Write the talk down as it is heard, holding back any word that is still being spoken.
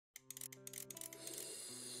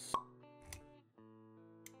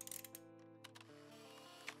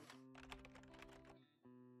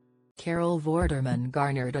Carol Vorderman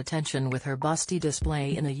garnered attention with her busty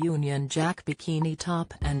display in a Union Jack bikini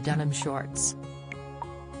top and denim shorts.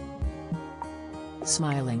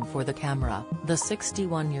 Smiling for the camera, the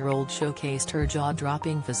 61-year-old showcased her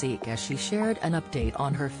jaw-dropping physique as she shared an update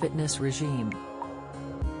on her fitness regime.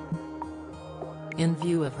 In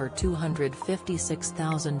view of her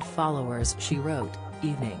 256,000 followers, she wrote,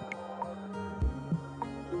 "Evening.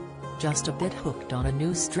 Just a bit hooked on a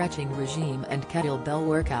new stretching regime and kettlebell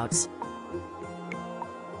workouts.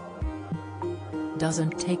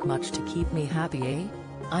 Doesn't take much to keep me happy, eh?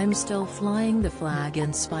 I'm still flying the flag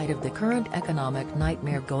in spite of the current economic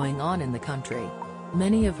nightmare going on in the country."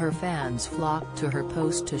 Many of her fans flocked to her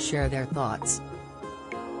post to share their thoughts.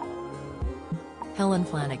 Helen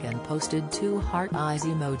Flanagan posted 2 heart eyes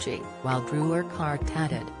emoji, while Drew Urquhart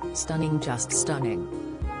added, "Stunning, just stunning."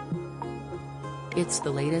 It's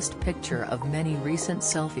the latest picture of many recent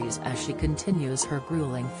selfies as she continues her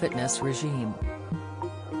grueling fitness regime.